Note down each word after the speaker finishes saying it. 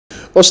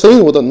While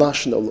staying with the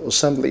National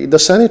Assembly, the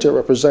senator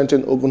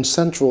representing Ogun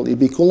Central,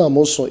 Ibikunle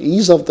Amosun,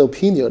 is of the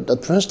opinion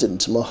that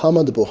President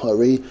Muhammadu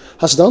Buhari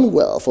has done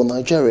well for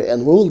Nigeria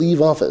and will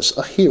leave office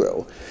a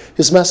hero.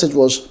 His message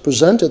was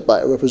presented by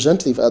a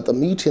representative at the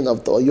meeting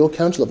of the Ogun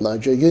Council of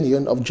Nigeria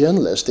Union of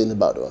Journalists in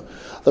Ibadan.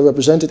 The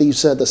representative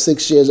said the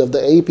 6 years of the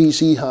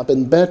APC have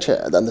been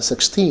better than the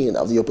 16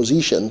 of the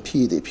opposition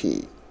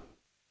PDP.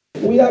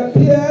 We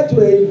appear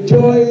to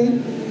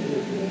enjoy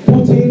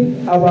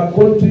putting our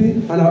country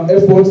and our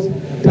efforts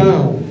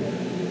down.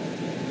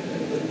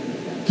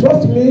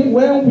 Trust me,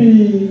 when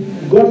we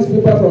got this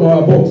paper from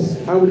our boss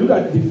and we look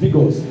at the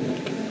figures,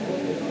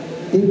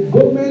 if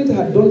government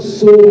had done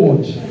so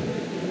much,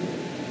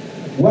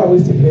 why are we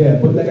still here?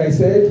 But like I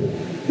said,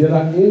 there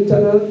are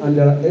internal and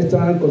there are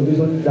external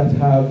conditions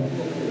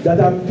that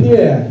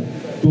appear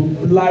to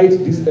blight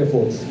these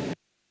efforts.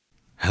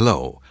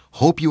 Hello.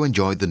 Hope you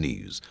enjoyed the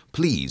news.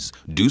 Please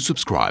do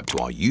subscribe to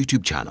our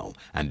YouTube channel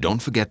and don't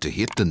forget to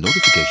hit the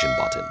notification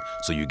button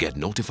so you get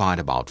notified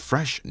about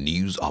fresh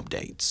news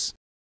updates.